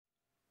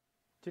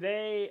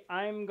Today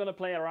I'm gonna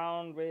play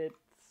around with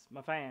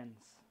my fans.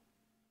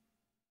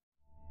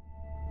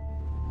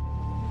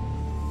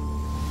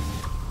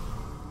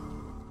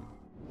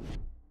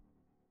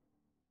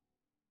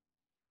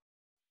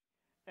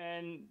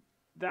 And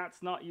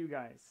that's not you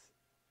guys.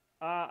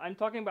 I'm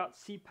talking about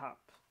CPAP,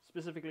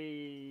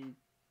 specifically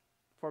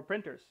for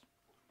printers.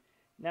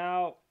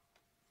 Now,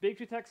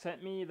 BIQU Tech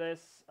sent me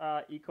this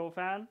Eco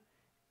fan,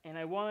 and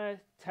I want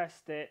to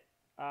test it,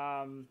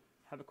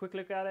 have a quick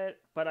look at it,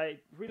 but I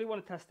really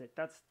want to test it.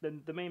 That's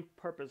the main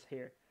purpose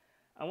here.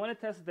 I want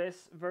to test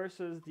this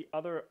versus the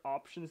other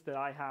options that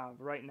I have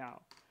right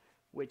now,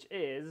 which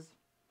is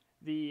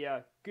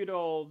the good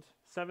old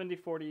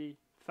 70-40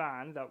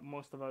 fan that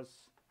most of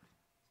us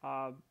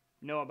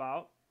know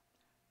about.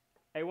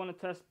 I want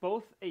to test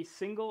both a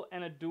single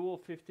and a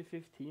dual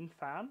 50-15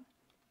 fan.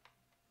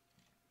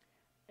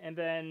 And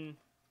then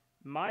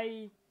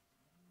my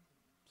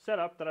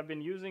setup that I've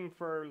been using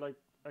for like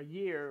a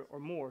year or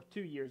more,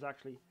 2 years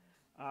actually,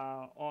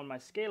 on my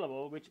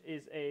scalable, which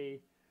is a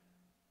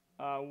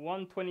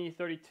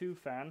 120-32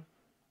 fan.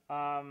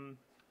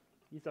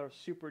 These are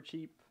super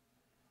cheap.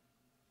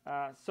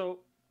 So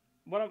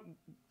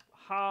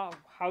how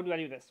do I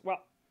do this?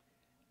 Well,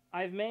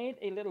 I've made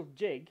a little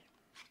jig,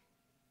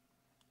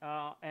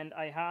 and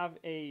I have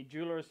a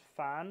jeweler's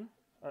fan.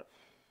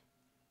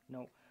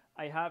 No,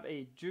 I have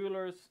a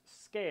jeweler's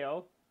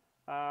scale,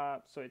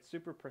 so it's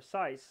super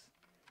precise,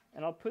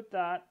 and I'll put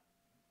that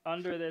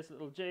under this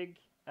little jig.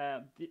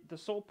 The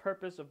sole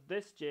purpose of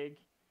this jig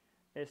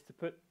is to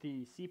put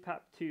the CPAP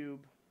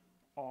tube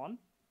on,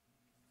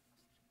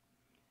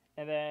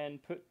 and then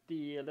put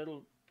the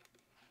little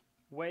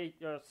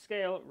weight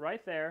scale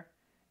right there,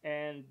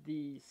 and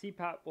the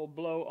CPAP will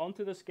blow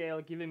onto the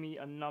scale, giving me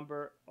a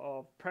number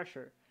of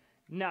pressure.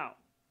 Now,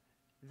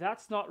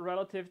 that's not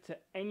relative to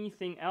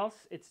anything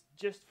else, it's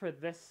just for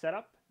this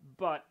setup,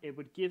 but it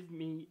would give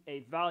me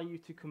a value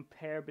to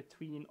compare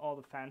between all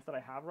the fans that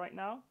I have right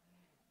now,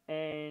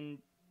 and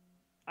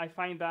I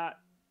find that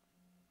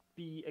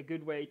be a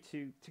good way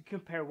to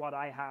compare what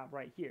I have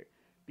right here,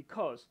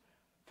 because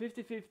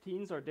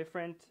 50-15s are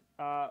different,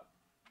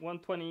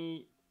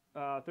 120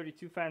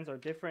 32 fans are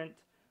different,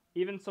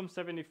 even some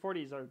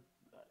 70-40s are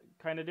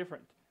kind of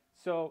different.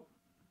 So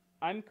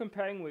I'm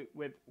comparing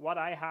with what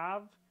I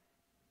have,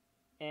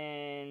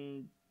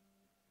 and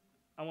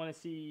I want to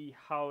see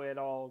how it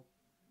all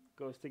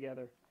goes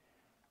together.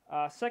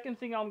 Second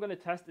thing I'm going to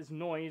test is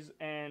noise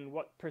and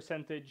what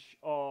percentage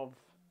of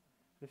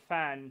the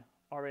fan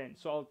are in.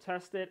 So I'll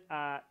test it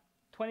at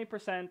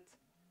 20%,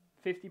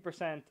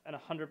 50%, and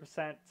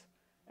 100%,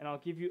 and I'll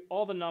give you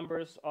all the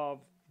numbers of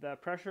the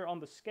pressure on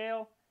the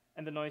scale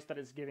and the noise that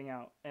it's giving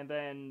out, and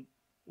then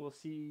we'll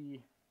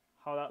see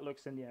how that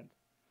looks in the end.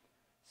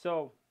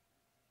 So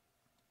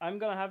I'm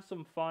gonna have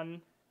some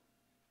fun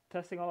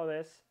testing all of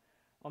this.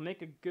 I'll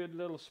make a good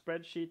little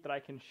spreadsheet that I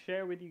can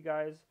share with you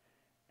guys,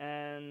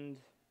 and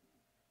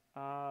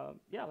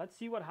yeah, let's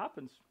see what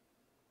happens.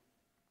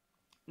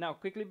 Now,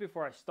 quickly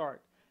before I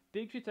start,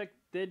 BIQU Tech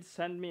did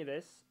send me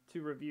this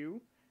to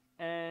review,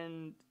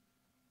 and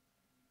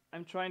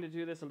I'm trying to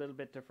do this a little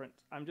bit different.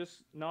 I'm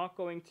just not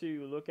going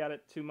to look at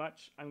it too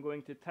much. I'm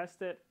going to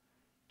test it,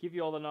 give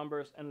you all the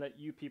numbers, and let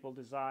you people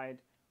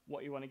decide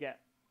what you want to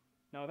get.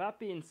 Now, that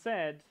being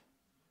said,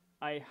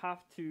 I have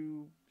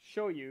to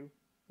show you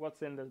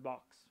what's in this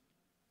box.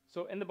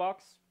 So in the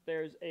box,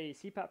 there's a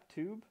CPAP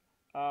tube.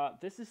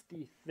 This is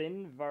the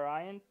thin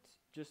variant.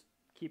 Just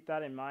keep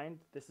that in mind.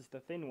 This is the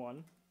thin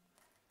one.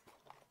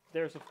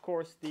 There's, of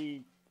course,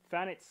 the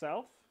fan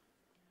itself.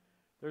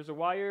 There's a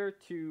wire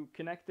to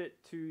connect it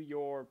to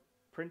your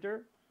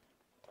printer,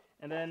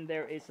 and then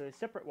there is a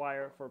separate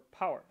wire for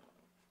power.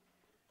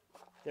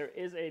 There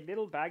is a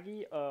little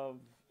baggie of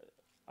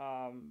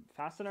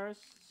fasteners,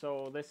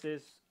 so this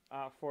is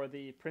for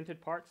the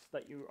printed parts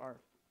that you are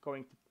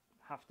going to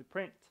have to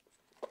print.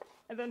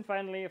 And then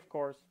finally, of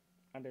course,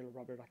 a little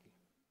rubber ducky.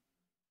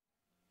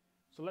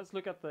 So let's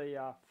look at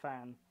the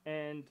fan,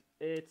 and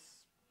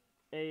it's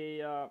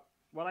a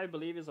what I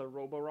believe is a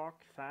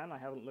Roborock fan. I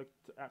haven't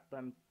looked at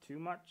them too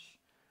much.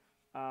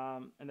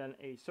 And then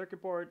a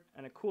circuit board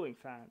and a cooling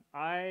fan.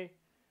 I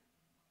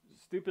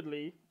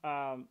stupidly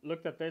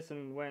looked at this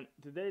and went,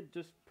 did they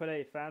just put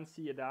a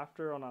fancy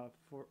adapter on a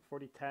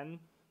 4010?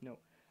 No,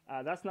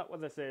 that's not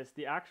what this is.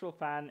 The actual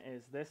fan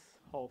is this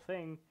whole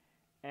thing.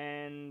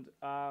 And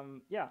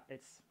yeah,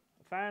 it's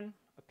a fan,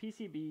 a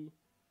PCB,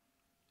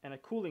 and a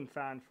cooling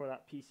fan for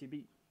that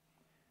PCB.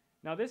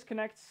 Now this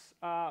connects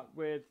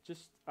with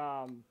just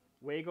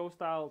Wago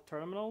style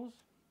terminals,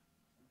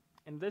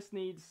 and this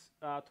needs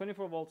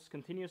 24 volts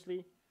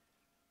continuously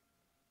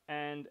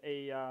and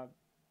a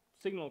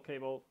signal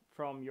cable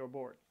from your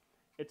board.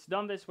 It's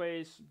done this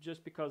way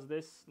just because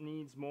this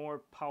needs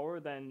more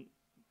power than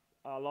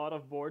a lot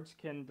of boards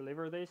can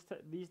deliver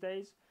these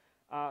days.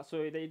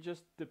 So they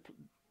just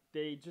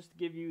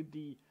give you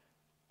the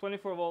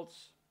 24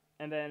 volts,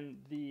 and then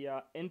the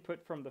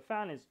input from the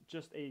fan is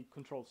just a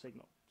control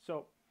signal.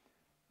 So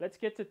let's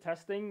get to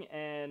testing,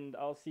 and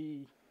I'll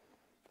see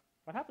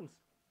what happens.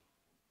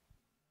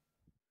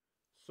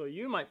 So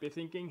you might be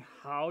thinking,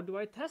 how do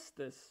I test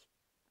this?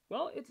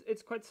 Well,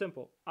 it's quite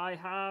simple. I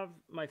have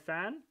my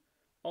fan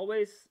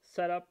always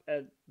set up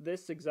at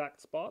this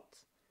exact spot.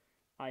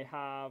 I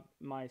have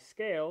my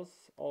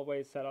scales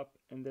always set up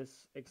in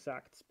this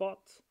exact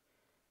spot.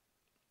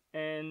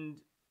 And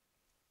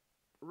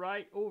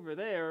right over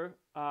there,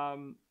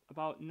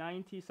 about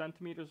 90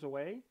 centimeters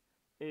away,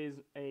 is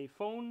a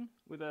phone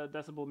with a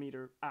decibel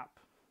meter app.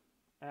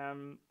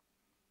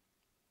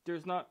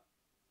 There's not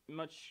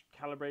much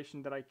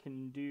calibration that I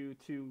can do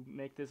to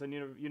make this a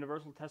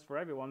universal test for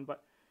everyone,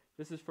 but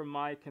this is for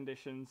my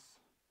conditions.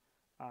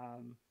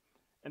 And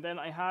then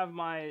I have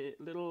my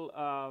little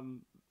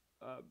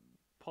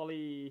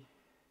poly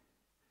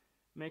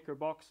maker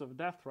box of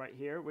death right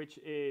here, which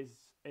is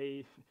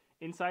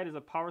inside is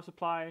a power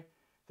supply.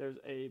 There's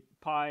a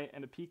Pi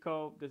and a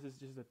Pico. This is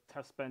just a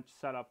test bench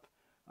setup,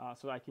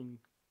 so I can,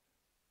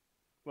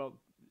 well,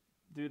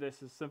 do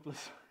this as simple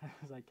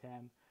as I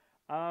can.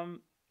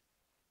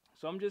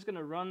 So I'm just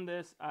gonna run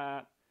this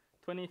at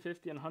 20,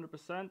 50, and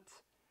 100%,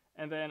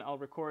 and then I'll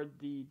record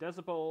the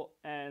decibel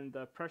and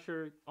the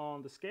pressure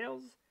on the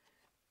scales,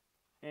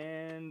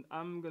 and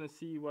I'm gonna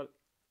see what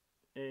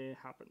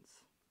happens.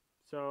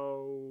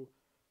 So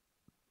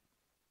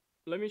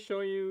let me show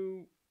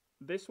you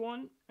this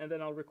one, and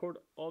then I'll record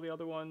all the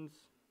other ones,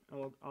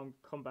 and I'll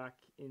come back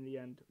in the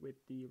end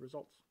with the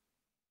results.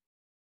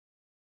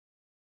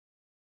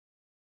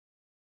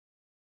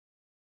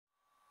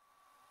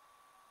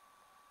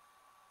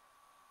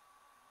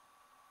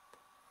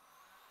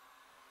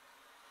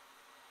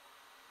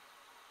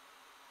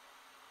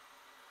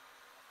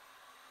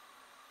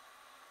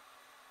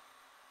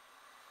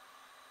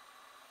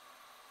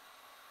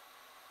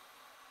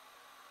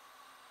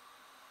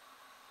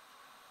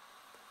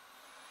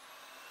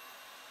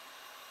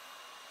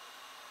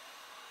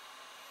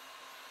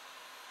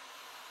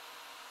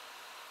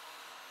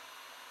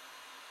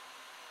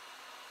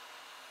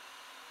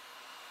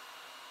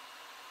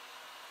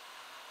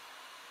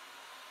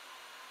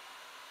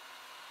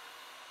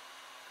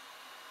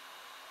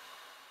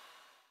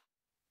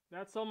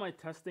 That's all my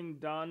testing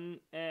done,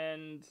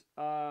 and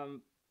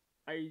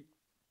I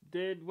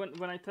did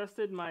when I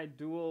tested my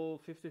dual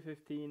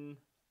 5015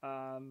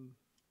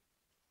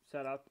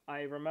 setup.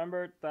 I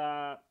remembered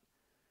that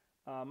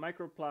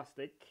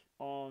Microplastic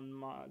on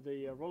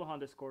the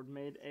Rollahan Discord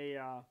made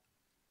a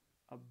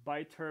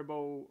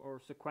bi-turbo or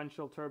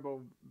sequential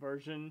turbo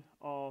version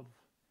of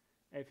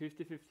a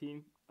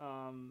 5015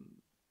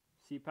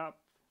 CPAP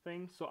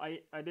thing. So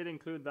I did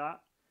include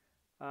that.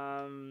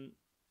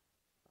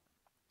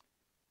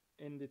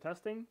 In the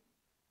testing.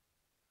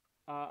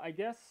 I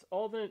guess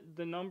all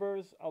the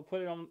numbers, I'll put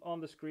it on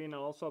the screen.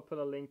 I'll also put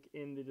a link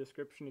in the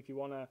description if you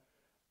want to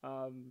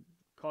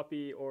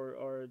copy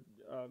or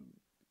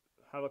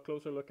have a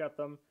closer look at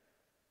them.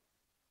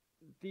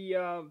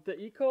 The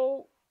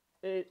Eco,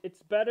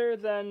 it's better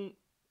than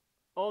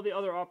all the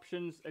other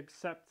options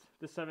except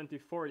the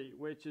 7040,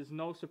 which is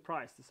no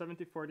surprise. The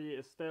 7040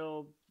 is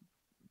still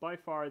by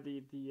far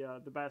the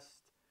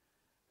best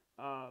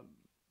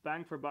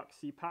bang for buck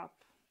CPAP.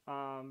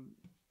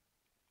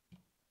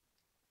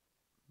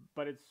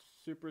 But it's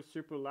super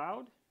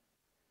loud.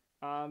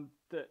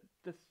 The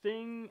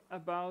thing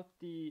about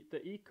the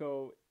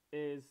Eco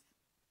is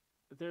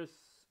there's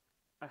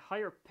a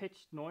higher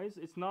pitched noise.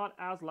 It's not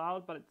as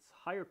loud, but it's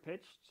higher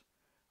pitched.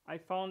 I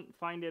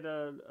find it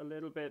a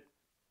little bit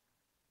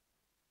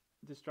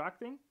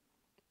distracting.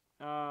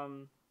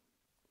 I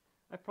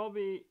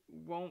probably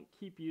won't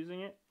keep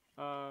using it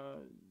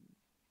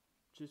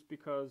just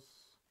because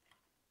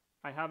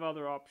I have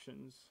other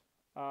options.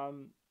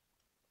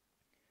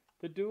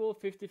 The dual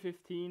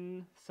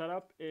 5015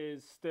 setup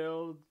is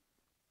still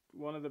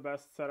one of the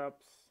best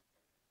setups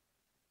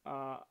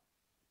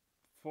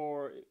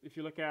for if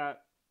you look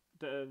at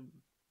the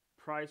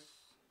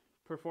price,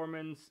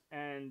 performance,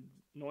 and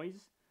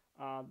noise.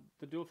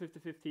 The dual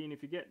 5015,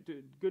 if you get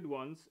good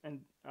ones,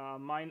 and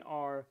mine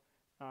are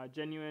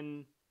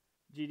genuine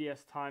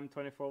GDS time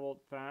 24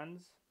 volt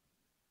fans,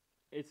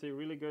 it's a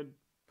really good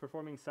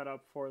performing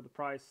setup for the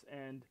price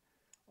and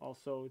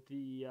also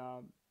the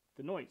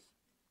noise.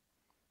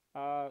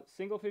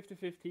 Single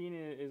 5015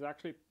 is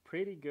actually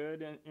pretty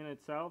good in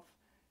itself.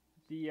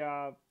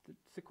 The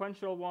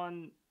sequential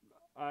one,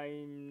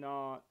 I'm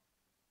not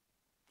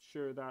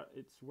sure that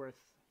it's worth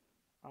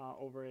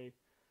over a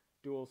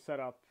dual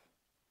setup.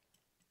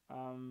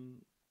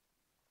 And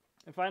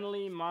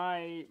finally,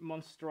 my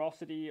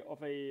monstrosity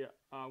of a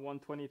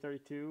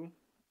 12032,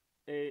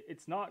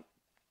 it's not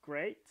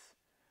great.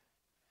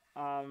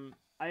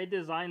 I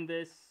designed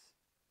this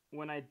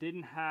when I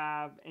didn't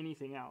have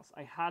anything else.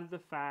 I had the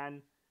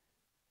fan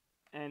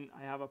and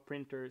I have a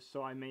printer,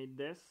 so I made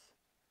this.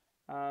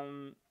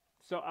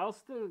 So I'll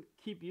still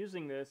keep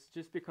using this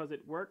just because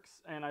it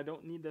works and I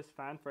don't need this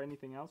fan for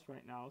anything else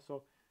right now.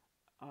 So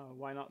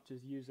why not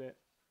just use it?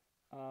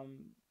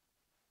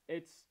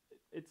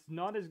 It's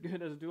not as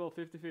good as dual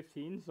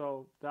 5015,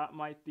 so that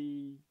might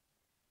be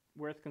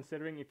worth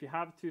considering. If you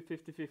have two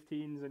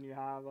 5015s and you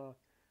have a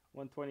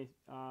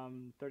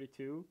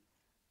 12032,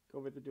 Go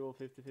with the dual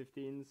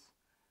 5015s.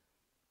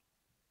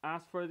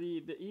 As for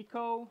the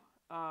Eco,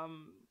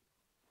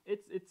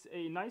 it's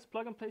a nice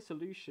plug and play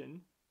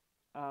solution,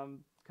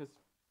 because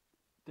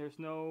there's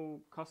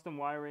no custom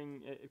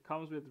wiring. It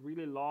comes with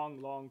really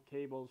long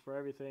cables for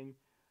everything.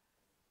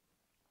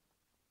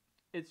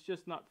 It's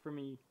just not for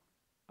me,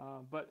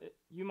 but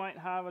you might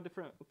have a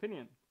different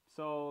opinion.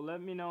 So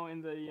let me know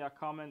in the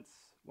comments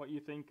what you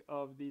think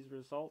of these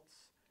results.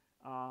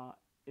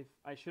 If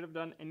I should have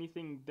done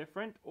anything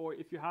different, or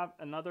if you have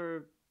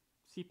another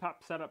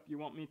CPAP setup you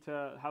want me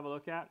to have a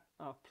look at,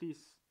 please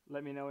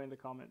let me know in the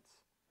comments.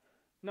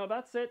 Now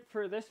that's it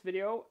for this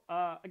video.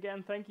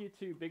 Again, thank you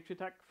to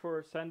BIQU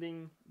for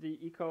sending the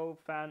Eco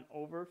fan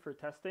over for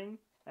testing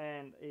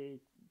and a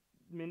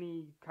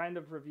mini kind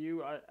of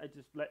review. I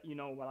just let you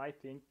know what I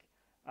think.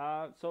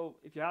 So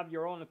if you have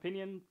your own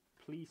opinion,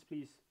 please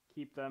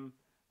keep them.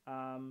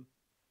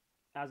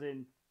 As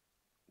in,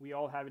 we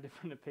all have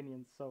different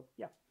opinions. So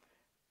yeah.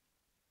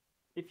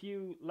 If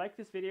you like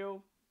this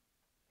video,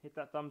 hit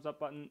that thumbs up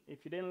button.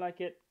 If you didn't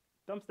like it,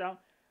 thumbs down.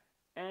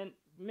 And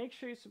make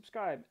sure you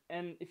subscribe.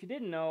 And if you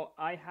didn't know,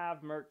 I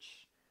have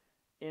merch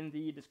in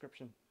the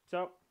description.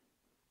 So,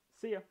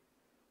 see ya.